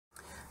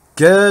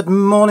Good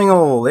morning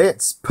all,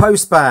 it's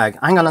Postbag.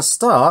 I'm going to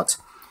start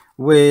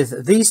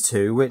with these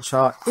two, which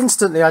are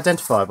instantly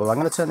identifiable. I'm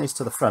going to turn these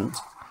to the front,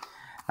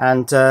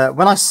 and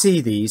when I see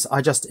these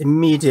I just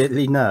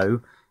immediately know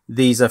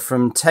these are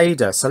from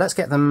Tader. So let's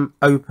get them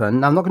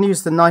open. Now, I'm not going to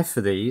use the knife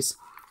for these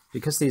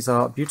because these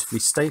are beautifully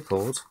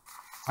stapled.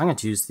 I'm going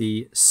to use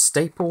the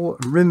staple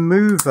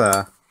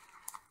remover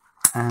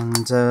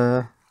and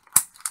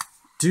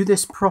do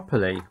this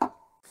properly.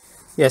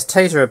 Yes,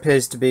 Tader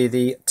appears to be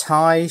the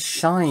tie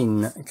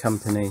shine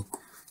company.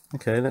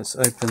 Okay, let's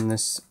open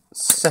this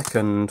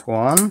second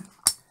one.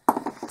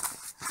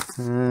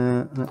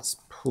 Let's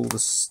pull the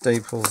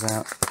staples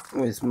out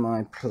with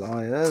my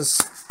pliers.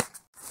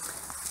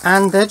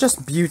 And they're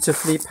just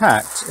beautifully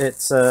packed.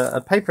 It's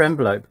a paper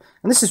envelope.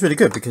 And this is really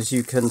good because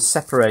you can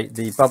separate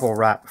the bubble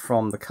wrap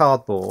from the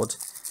cardboard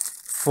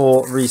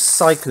for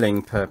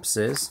recycling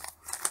purposes.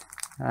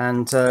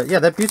 And yeah,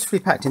 they're beautifully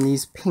packed in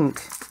these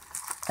pink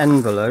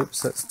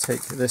envelopes. Let's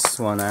take this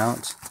one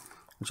out,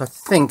 which I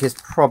think is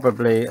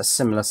probably a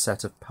similar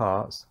set of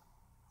parts.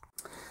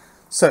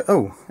 So,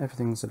 oh,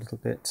 everything's a little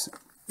bit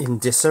in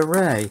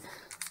disarray.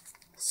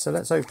 So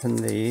let's open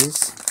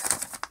these.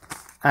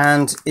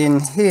 And in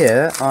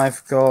here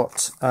I've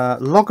got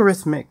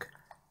logarithmic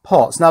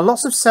pots. Now,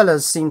 lots of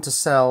sellers seem to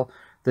sell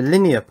the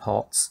linear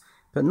pots,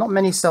 but not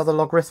many sell the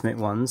logarithmic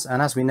ones.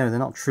 And as we know, they're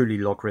not truly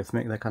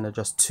logarithmic. They're kind of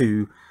just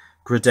two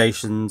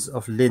gradations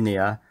of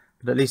linear,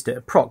 but at least it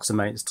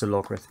approximates to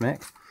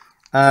logarithmic.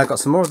 Got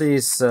some more of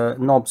these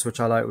knobs which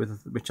I like,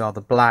 which are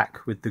the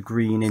black with the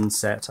green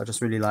inset. I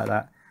just really like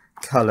that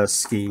colour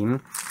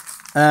scheme.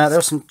 There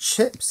are some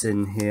chips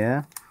in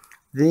here.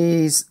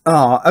 These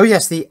are, oh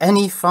yes, the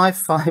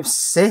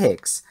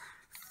NE556.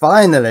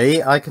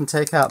 Finally, I can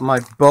take out my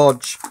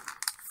bodge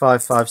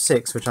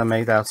 556, which I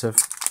made out of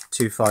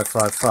two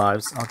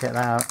 555s. I'll get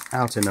that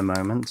out in a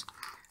moment.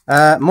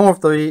 More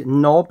of the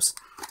knobs.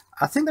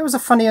 I think there was a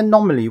funny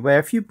anomaly where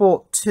if you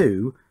bought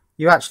two,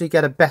 you actually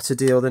get a better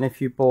deal than if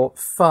you bought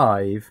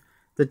five.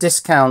 The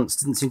discounts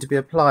didn't seem to be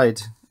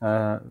applied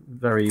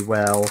very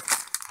well,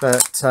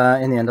 but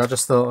in the end I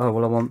just thought, oh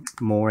well, I want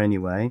more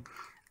anyway.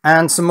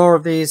 And some more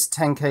of these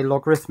 10K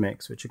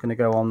logarithmics, which are going to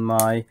go on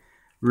my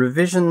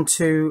revision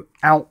 2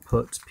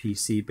 output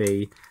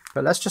PCB.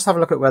 But let's just have a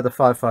look at where the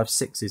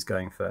 556 is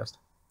going first.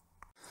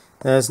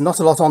 There's not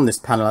a lot on this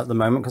panel at the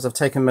moment because I've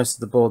taken most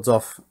of the boards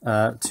off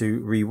to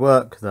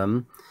rework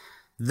them.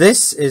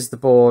 This is the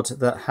board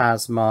that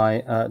has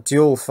my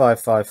dual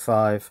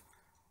 555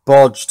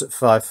 bodged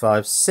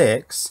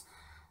 556.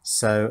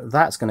 So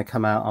that's going to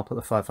come out. I'll put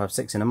the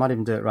 556 in. I might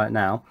even do it right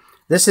now.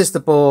 This is the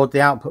board,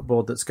 the output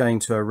board that's going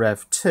to a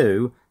Rev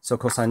 2. So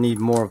of course I need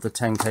more of the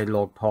 10K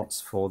log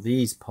pots for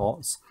these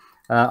pots.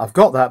 I've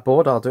got that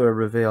board. I'll do a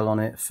reveal on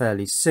it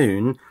fairly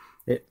soon.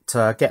 It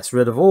gets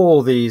rid of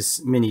all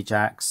these mini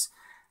jacks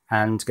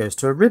and goes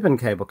to a ribbon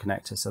cable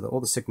connector, so that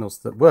all the signals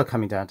that were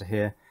coming down to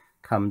here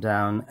come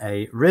down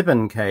a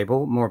ribbon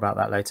cable. More about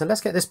that later.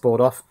 Let's get this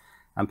board off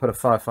and put a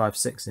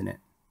 556 in it.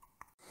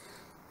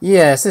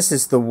 Yes, this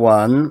is the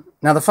one.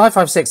 Now the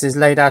 556 is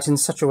laid out in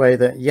such a way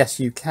that yes,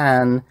 you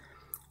can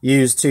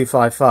use two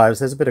 555s.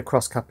 There's a bit of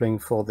cross coupling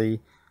for the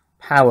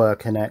power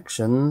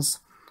connections,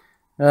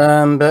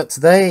 but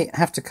they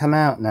have to come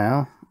out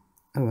now.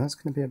 Oh, that's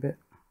going to be a bit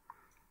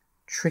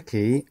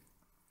tricky.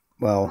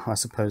 Well, I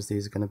suppose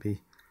these are going to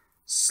be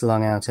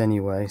slung out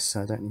anyway,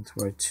 so I don't need to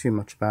worry too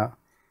much about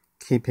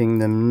keeping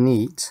them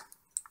neat.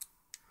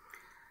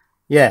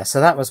 Yeah,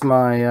 so that was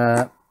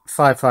my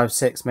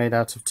 556 made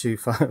out of two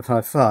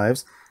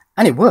 555s,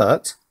 and it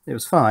worked. It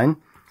was fine.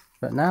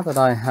 But now that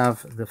I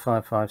have the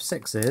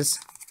 556s,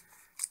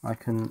 I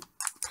can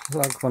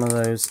plug one of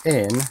those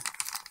in,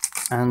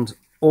 and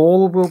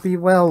all will be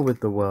well with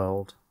the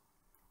world.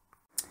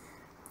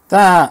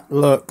 That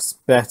looks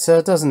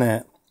better, doesn't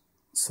it?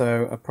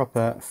 So a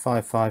proper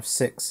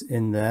 556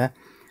 in there.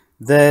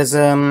 There's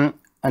an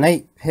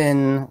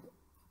 8-pin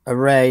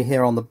array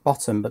here on the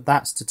bottom, but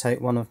that's to take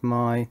one of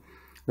my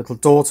little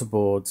daughter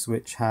boards,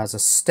 which has a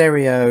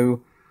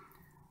stereo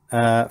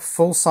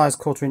full-size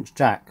 1/4-inch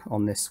jack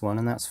on this one,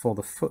 and that's for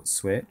the foot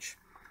switch.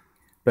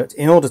 But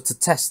in order to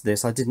test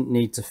this, I didn't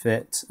need to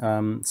fit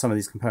some of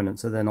these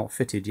components, so they're not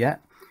fitted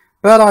yet.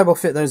 But I will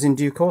fit those in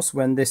due course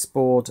when this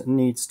board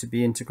needs to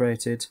be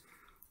integrated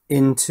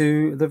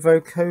into the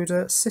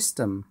vocoder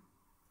system.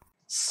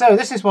 So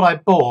this is what I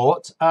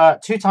bought,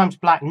 2x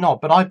black knob,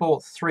 but I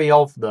bought 3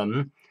 of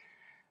them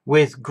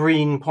with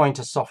green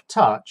pointer soft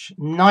touch,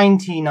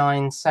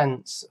 99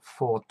 cents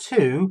for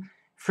 2,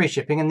 free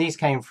shipping, and these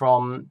came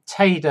from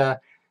Tader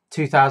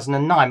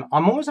 2009.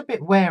 I'm always a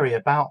bit wary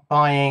about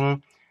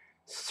buying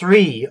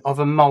 3 of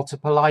a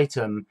multiple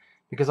item,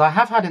 because I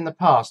have had in the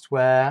past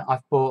where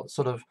I've bought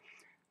sort of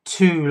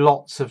 2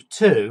 lots of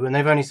 2 and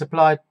they've only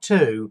supplied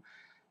 2.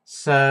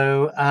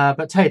 So,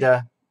 but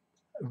Tader,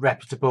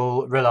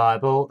 reputable,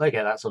 reliable, they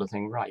get that sort of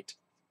thing right.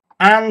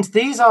 And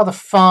these are the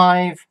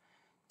 5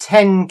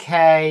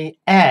 10K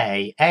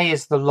A. A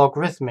is the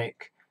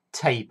logarithmic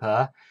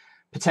taper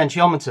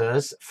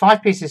potentiometers.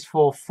 5 pieces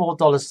for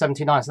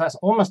 $4.79, so that's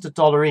almost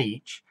 $1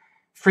 each.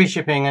 free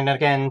shipping, and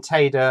again,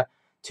 Tader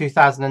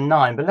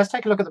 2009. But let's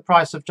take a look at the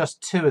price of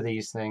just 2 of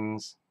these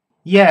things.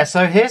 Yeah,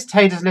 so here's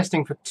Tader's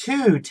listing for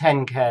 2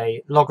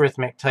 10K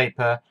logarithmic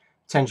taper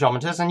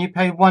potentiometers, and you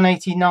pay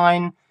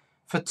 $189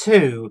 for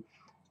 2.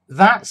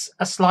 That's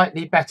a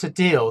slightly better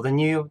deal than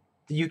you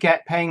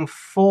get paying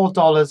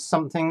 $4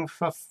 something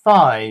for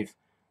 5,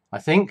 I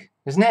think,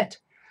 isn't it?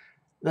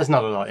 There's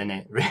not a lot in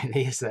it,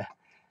 really, is there?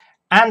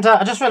 And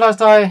I just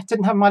realised I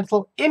didn't have my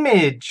little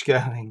image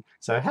going.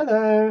 So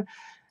hello.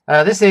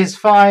 This is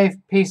 5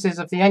 pieces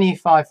of the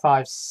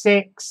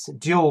NE556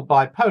 dual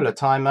bipolar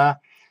timer.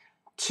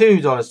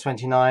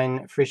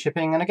 $2.29 free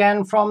shipping, and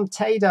again from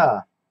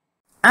Tader.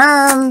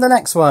 And the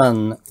next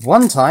one,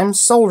 one-time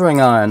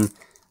soldering iron.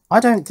 I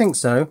don't think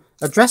so.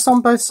 Address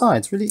on both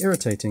sides, really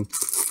irritating.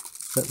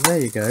 But there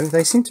you go.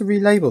 They seem to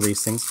relabel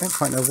these things, don't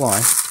quite know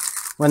why.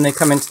 When they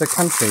come into the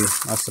country,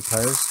 I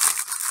suppose.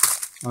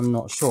 I'm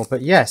not sure,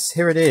 but yes,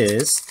 here it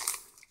is.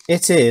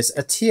 It is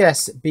a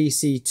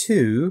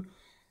TS-BC2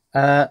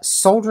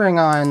 soldering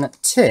iron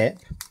tip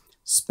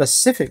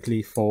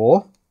specifically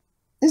for...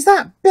 Is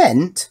that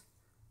bent?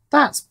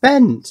 That's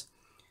bent.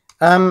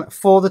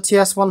 For the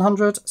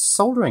TS100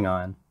 soldering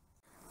iron.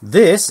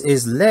 This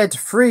is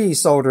lead-free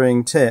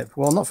soldering tip.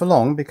 Well, not for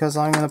long, because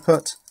I'm going to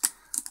put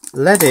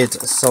leaded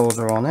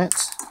solder on it.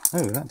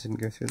 Oh, that didn't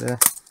go through there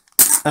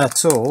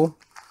at all.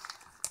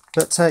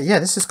 But yeah,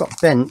 this has got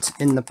bent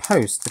in the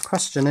post. The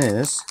question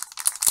is,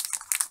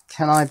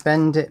 can I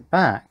bend it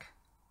back?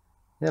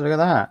 Yeah, look at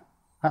that.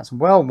 That's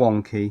well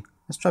wonky.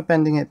 Let's try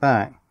bending it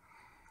back.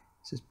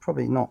 This is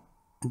probably not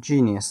a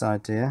genius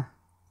idea.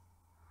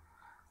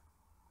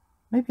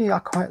 Maybe I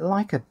quite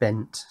like a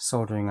bent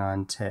soldering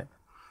iron tip.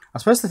 I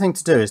suppose the thing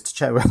to do is to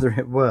check whether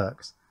it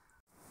works.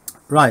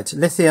 Right,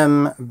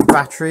 lithium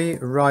battery,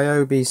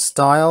 Ryobi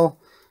style,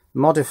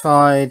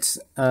 modified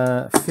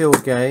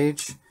field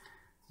gauge,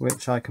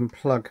 which I can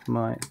plug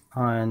my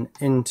iron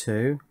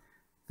into.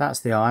 That's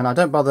the iron. I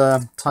don't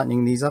bother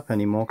tightening these up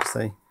anymore because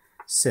they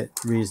sit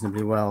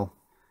reasonably well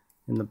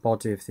in the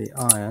body of the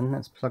iron.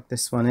 Let's plug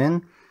this one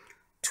in.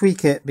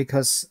 Tweak it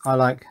because I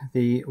like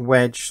the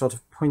wedge sort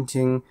of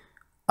pointing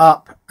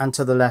up and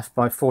to the left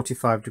by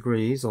 45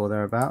 degrees or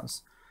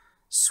thereabouts.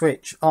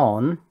 Switch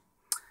on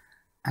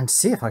and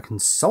see if I can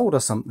solder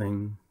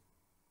something.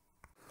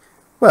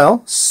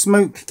 Well,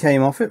 smoke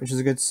came off it, which is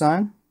a good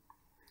sign.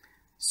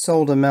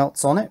 Solder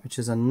melts on it, which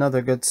is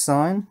another good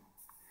sign.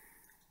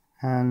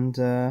 And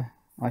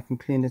I can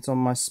clean it on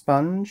my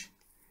sponge,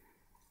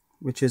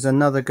 which is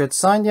another good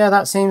sign. Yeah,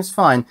 that seems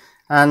fine.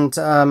 And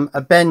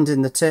a bend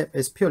in the tip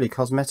is purely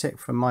cosmetic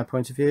from my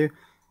point of view.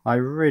 I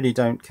really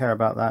don't care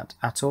about that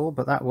at all,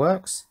 but that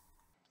works.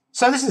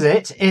 So this is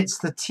it. It's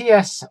the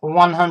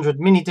TS100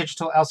 Mini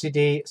Digital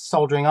LCD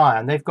soldering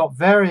iron. They've got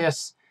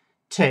various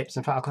tips.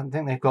 In fact, I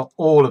think they've got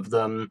all of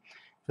them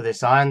for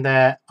this iron.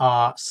 There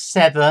are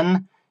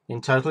 7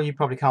 in total. You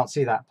probably can't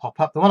see that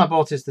pop up. The one I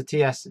bought is the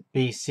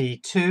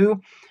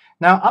TS-BC2.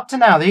 Now, up to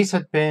now, these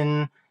had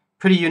been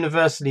pretty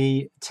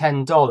universally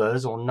 $10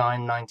 or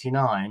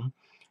 $9.99.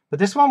 But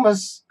this one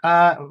was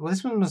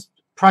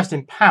priced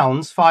in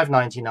pounds,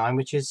 $5.99,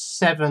 which is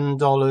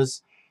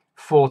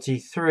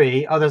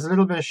 $7.43. Oh, there's a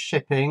little bit of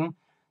shipping,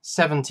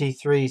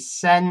 73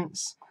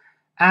 cents.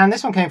 And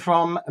this one came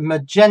from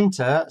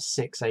Magenta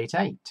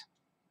 688.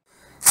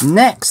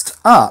 Next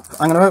up,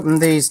 I'm going to open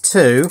these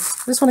two.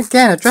 This one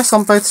again, address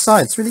on both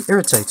sides, really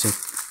irritating.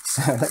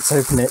 So let's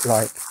open it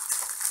like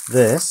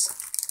this.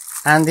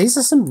 And these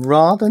are some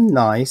rather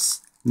nice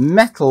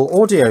metal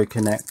audio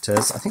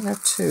connectors. I think there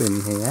are 2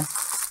 in here.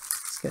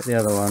 Let's get the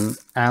other one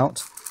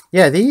out.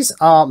 Yeah, these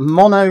are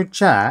mono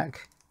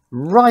jack,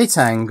 right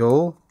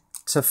angle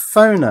to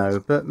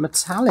phono, but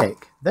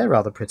metallic. They're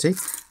rather pretty.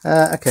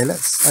 Okay,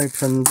 let's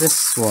open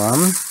this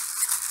one.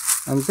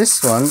 And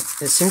this one,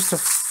 it seems to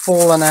have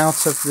fallen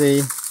out of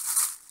the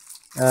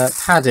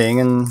padding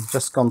and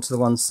just gone to the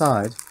one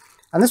side.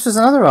 And this was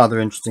another rather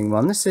interesting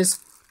one. This is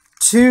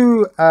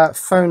 2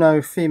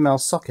 phono female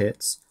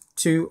sockets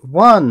to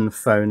 1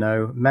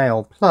 phono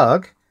male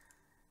plug,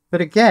 but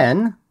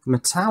again,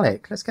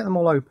 metallic. Let's get them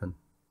all open.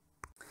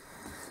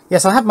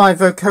 Yes, I had my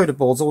vocoder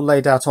boards all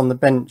laid out on the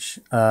bench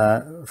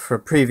for a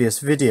previous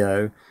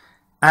video,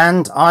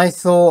 and I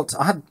thought,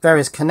 I had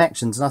various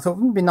connections, and I thought,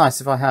 wouldn't it be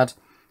nice if I had,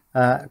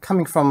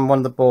 coming from one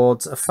of the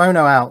boards, a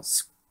phono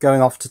out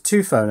going off to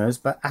 2 phonos,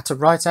 but at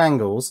right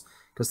angles,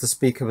 because the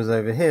speaker was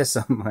over here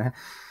somewhere.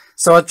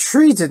 So I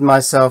treated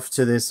myself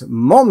to this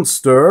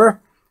monster,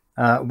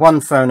 1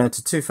 phono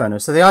to 2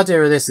 phonos. So the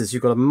idea of this is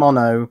you've got a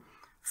mono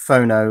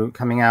phono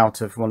coming out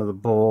of one of the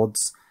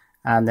boards,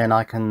 and then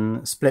I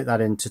can split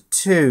that into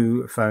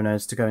 2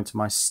 phonos to go into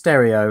my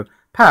stereo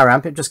power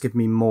amp. It just gives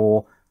me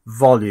more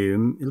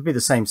volume. It'll be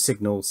the same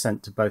signal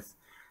sent to both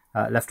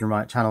left and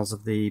right channels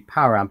of the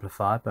power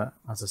amplifier, but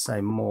as I say,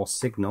 more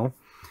signal.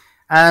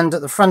 And at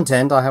the front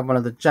end, I have one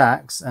of the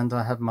jacks, and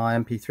I have my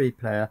MP3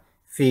 player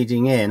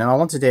feeding in, and I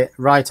wanted it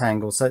right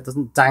angle so it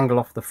doesn't dangle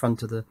off the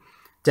front of the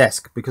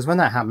desk, because when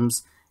that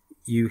happens,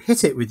 you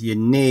hit it with your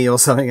knee or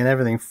something and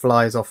everything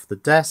flies off the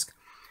desk.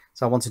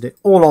 So I wanted it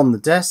all on the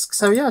desk.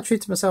 So yeah, I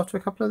treated myself to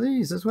a couple of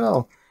these as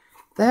well.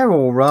 They're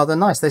all rather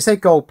nice. They say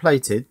gold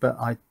plated, but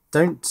I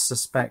don't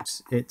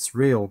suspect it's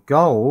real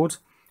gold.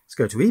 Let's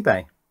go to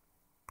eBay.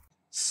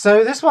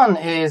 So this one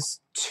is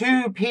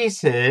 2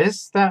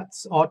 pieces.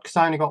 That's odd because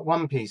I only got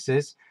 1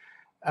 pieces.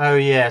 Oh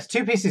yes,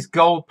 2 pieces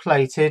gold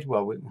plated.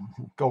 Well,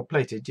 gold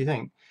plated, do you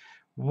think?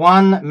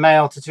 1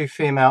 male to 2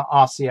 female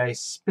RCA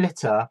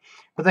splitter,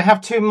 but they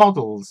have 2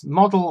 models,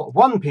 model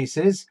 1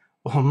 pieces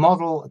or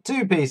model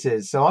 2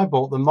 pieces. So I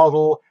bought the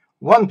model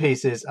 1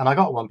 pieces and I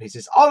got 1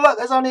 pieces. Oh look,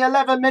 there's only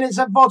 11 minutes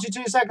and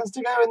 42 seconds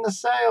to go in the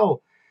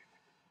sale.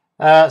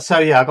 So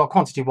yeah, I got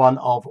quantity 1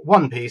 of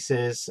 1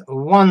 pieces,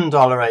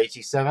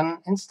 $1.87.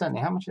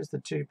 Incidentally, how much is the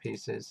 2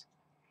 pieces?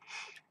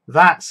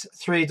 That's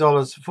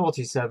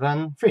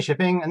 $3.47, free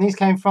shipping, and these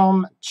came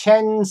from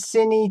Chen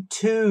Cine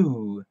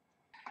 2.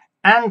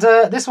 And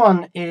this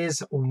one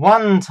is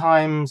 1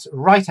 times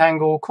right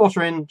angle,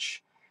 1/4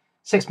 inch,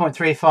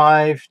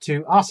 6.35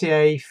 to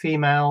RCA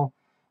female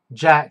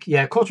jack.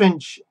 Yeah, 1/4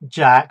 inch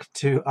jack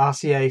to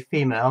RCA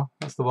female.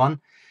 That's the one.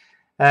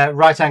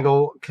 Right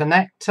angle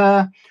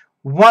connector,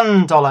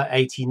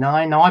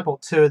 $1.89. Now I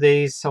bought 2 of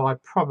these, so I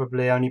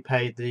probably only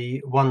paid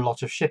the 1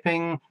 lot of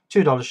shipping,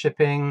 $2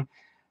 shipping.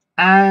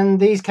 And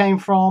these came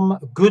from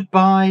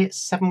Goodbye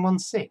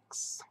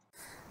 716.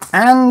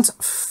 And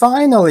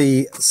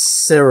finally,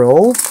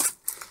 Cyril,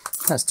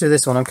 let's do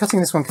this one. I'm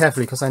cutting this one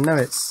carefully because I know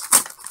it's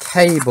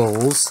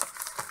cables.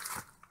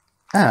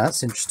 Ah,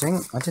 that's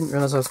interesting. I didn't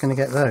realise I was going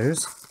to get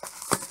those.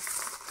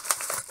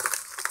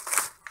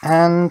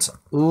 And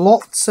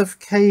lots of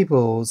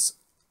cables.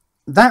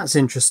 That's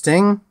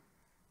interesting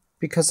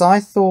because I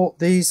thought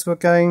these were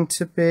going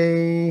to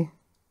be...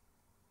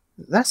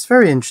 That's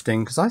very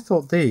interesting because I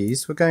thought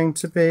these were going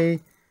to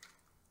be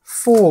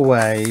 4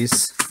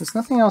 ways. There's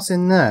nothing else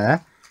in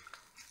there.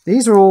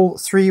 These are all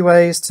 3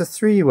 ways to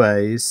 3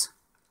 ways.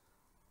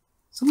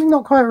 Something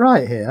not quite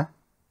right here.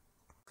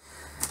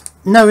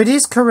 No, it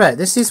is correct.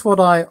 This is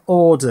what I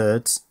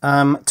ordered.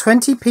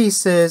 20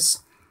 pieces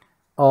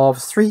of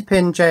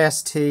 3-pin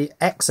JST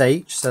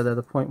XH, so they're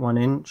the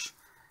 0.1 inch,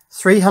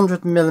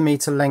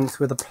 300mm length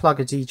with a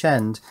plug at each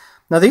end.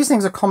 Now these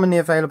things are commonly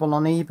available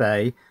on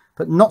eBay,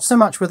 but not so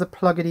much with a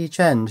plug at each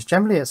end.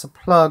 Generally it's a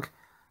plug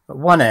at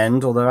one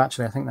end, although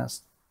actually I think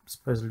that's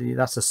supposedly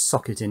that's a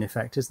socket in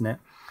effect, isn't it?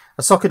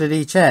 A socket at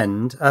each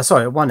end,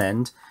 sorry, at one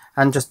end,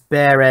 and just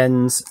bare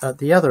ends at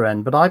the other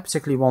end. But I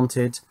particularly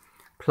wanted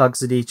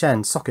plugs at each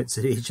end, sockets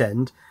at each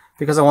end,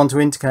 because I want to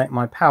interconnect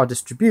my power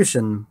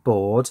distribution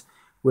board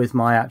with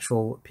my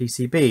actual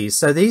PCBs.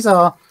 So these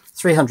are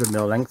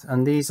 300mm length,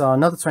 and these are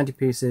another 20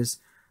 pieces,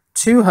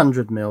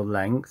 200mm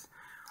length.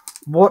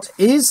 What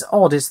is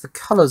odd is the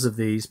colours of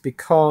these,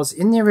 because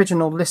in the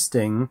original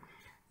listing,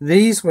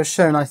 these were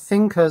shown, I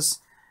think, as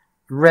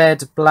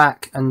red,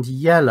 black and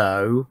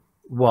yellow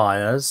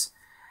wires.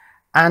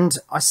 And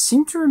I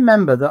seem to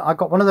remember that I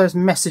got one of those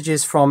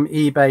messages from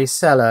eBay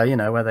seller, you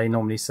know, where they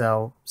normally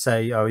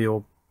say, oh,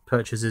 your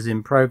purchase is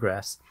in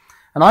progress.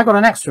 And I got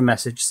an extra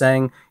message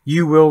saying,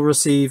 you will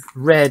receive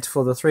red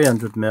for the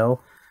 300mm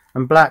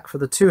and black for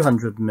the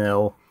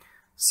 200mm.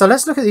 So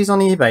let's look at these on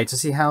eBay to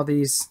see how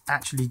these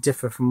actually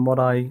differ from what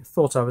I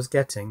thought I was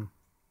getting.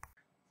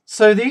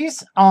 So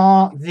these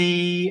are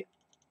the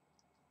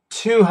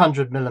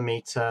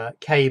 200mm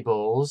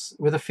cables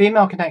with a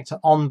female connector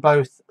on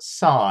both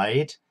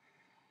sides.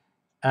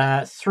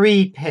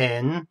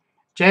 3-pin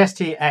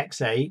JST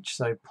XH,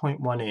 so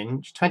 0.1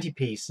 inch, 20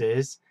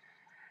 pieces.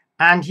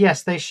 And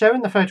yes, they show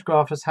in the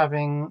photograph as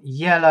having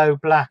yellow,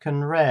 black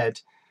and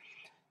red.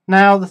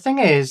 Now the thing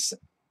is,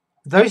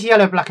 those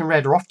yellow, black and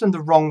red are often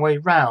the wrong way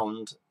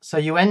round. So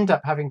you end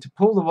up having to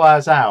pull the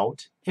wires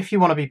out, if you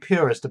want to be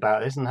purist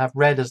about this and have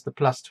red as the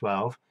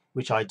 +12,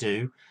 which I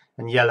do,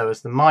 and yellow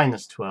as the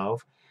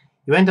 -12.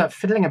 You end up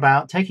fiddling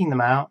about, taking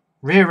them out,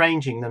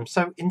 rearranging them.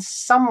 So in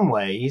some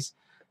ways,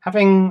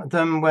 having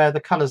them where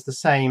the colour's the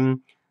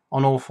same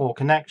on all 3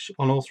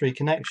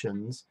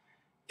 connections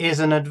is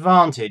an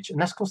advantage.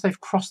 Unless, of course,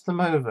 they've crossed them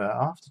over.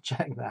 I'll have to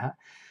check that.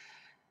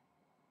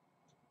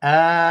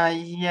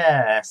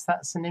 Yes,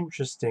 that's an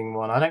interesting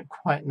one. I don't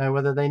quite know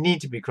whether they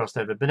need to be crossed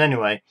over. But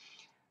anyway,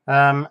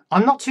 I'm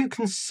not too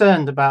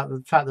concerned about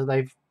the fact that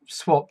they've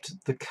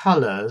swapped the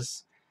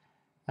colours,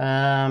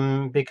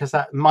 because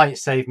that might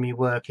save me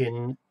work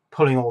in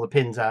pulling all the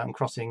pins out and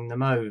crossing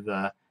them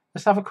over.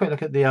 Let's have a quick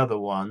look at the other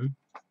one.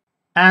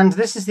 And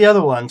this is the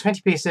other one,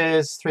 20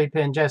 pieces,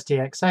 3-pin JST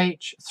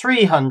XH,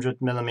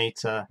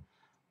 300mm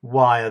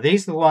wire.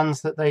 These are the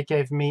ones that they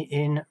gave me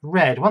in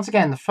red. Once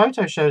again, the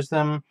photo shows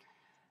them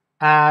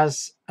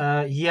as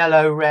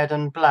yellow, red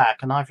and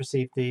black, and I've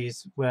received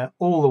these where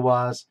all the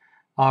wires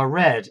are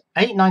red.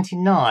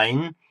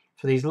 $8.99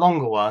 for these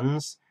longer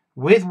ones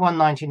with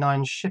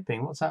 $1.99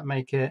 shipping. What's that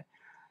make it?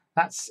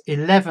 That's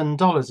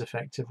 $11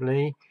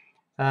 effectively.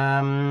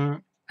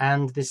 And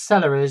the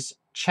seller is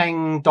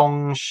Cheng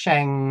Dong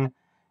Sheng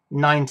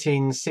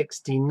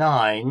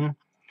 1969.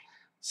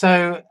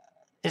 So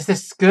is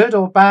this good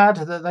or bad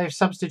that they've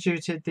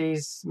substituted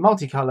these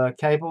multicolour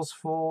cables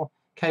for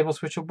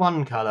cables which are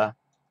one colour?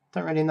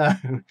 Don't really know.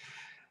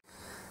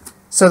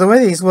 So the way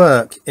these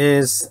work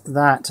is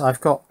that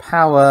I've got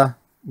power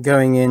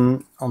going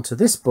in onto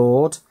this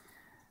board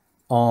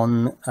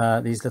on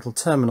these little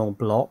terminal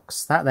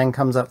blocks. That then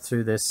comes up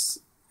through this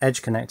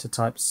edge connector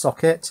type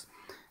socket,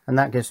 and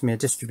that gives me a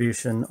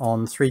distribution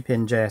on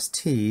 3-pin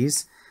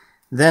JSTs.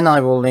 Then I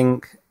will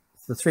link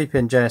the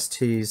 3-pin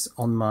JSTs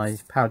on my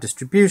power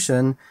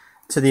distribution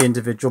to the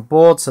individual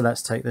board. So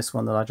let's take this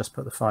one that I just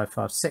put the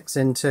 556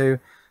 into.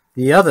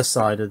 The other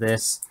side of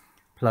this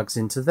plugs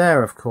into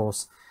there, of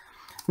course.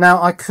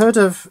 Now I could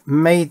have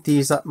made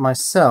these up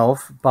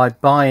myself by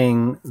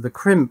buying the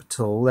crimp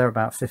tool. They're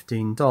about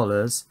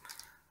 $15,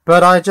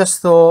 but I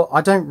just thought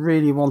I don't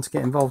really want to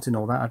get involved in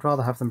all that. I'd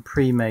rather have them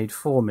pre-made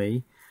for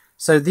me.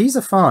 So these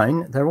are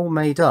fine, they're all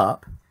made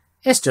up.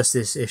 It's just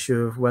this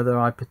issue of whether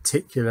I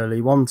particularly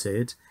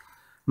wanted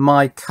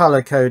my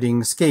color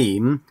coding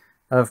scheme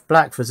of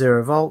black for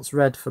 0 volts,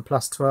 red for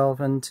plus 12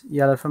 and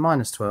yellow for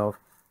minus 12.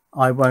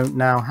 I won't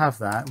now have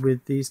that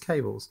with these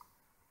cables.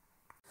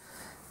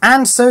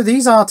 And so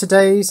these are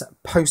today's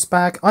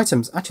Postbag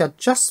items. Actually, I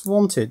just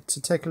wanted to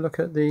take a look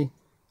at the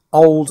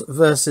old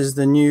versus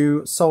the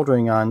new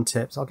soldering iron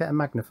tips. I'll get a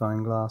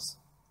magnifying glass.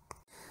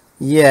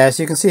 Yes,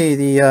 you can see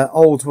the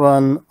old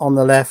one on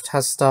the left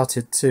has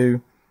started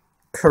to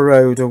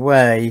corrode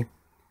away.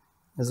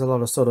 There's a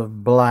lot of sort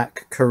of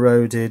black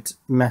corroded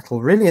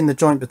metal really in the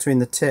joint between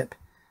the tip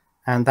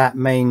and that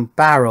main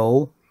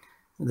barrel.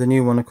 The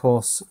new one, of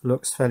course,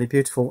 looks fairly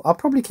beautiful. I'll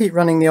probably keep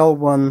running the old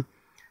one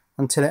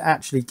until it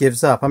actually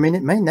gives up. I mean,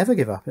 it may never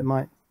give up. It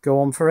might go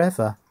on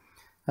forever.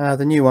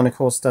 The new one, of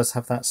course, does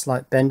have that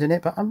slight bend in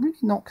it, but I'm really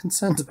not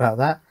concerned about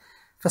that.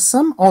 For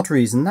some odd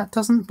reason, that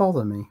doesn't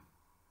bother me.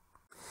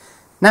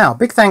 Now,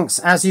 big thanks,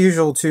 as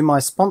usual, to my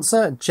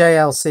sponsor,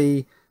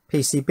 JLC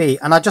PCB.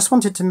 And I just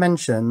wanted to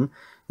mention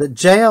that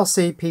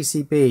JLC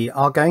PCB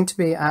are going to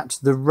be at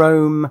the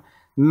Rome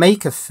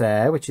Maker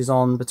Fair, which is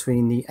on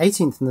between the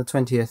 18th and the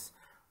 20th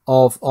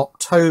of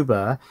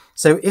October.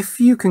 So if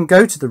you can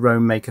go to the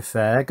Rome Maker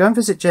Fair, go and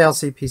visit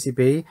JLC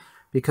PCB,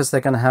 because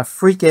they're going to have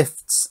free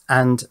gifts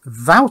and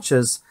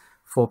vouchers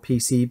for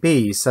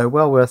PCBs. So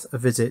well worth a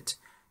visit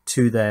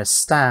to their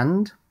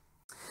stand.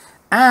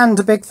 And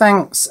a big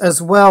thanks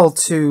as well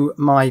to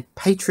my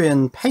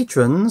Patreon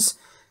patrons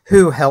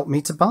who helped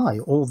me to buy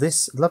all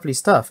this lovely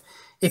stuff.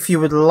 If you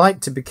would like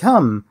to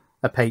become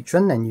a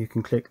patron, then you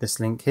can click this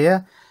link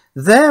here.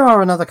 There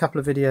are another couple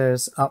of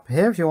videos up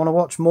here if you want to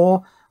watch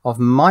more of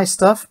my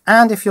stuff.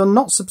 And if you're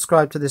not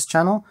subscribed to this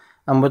channel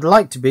and would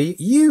like to be,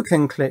 you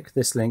can click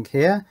this link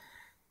here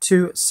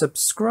to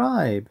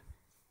subscribe.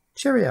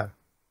 Cheerio.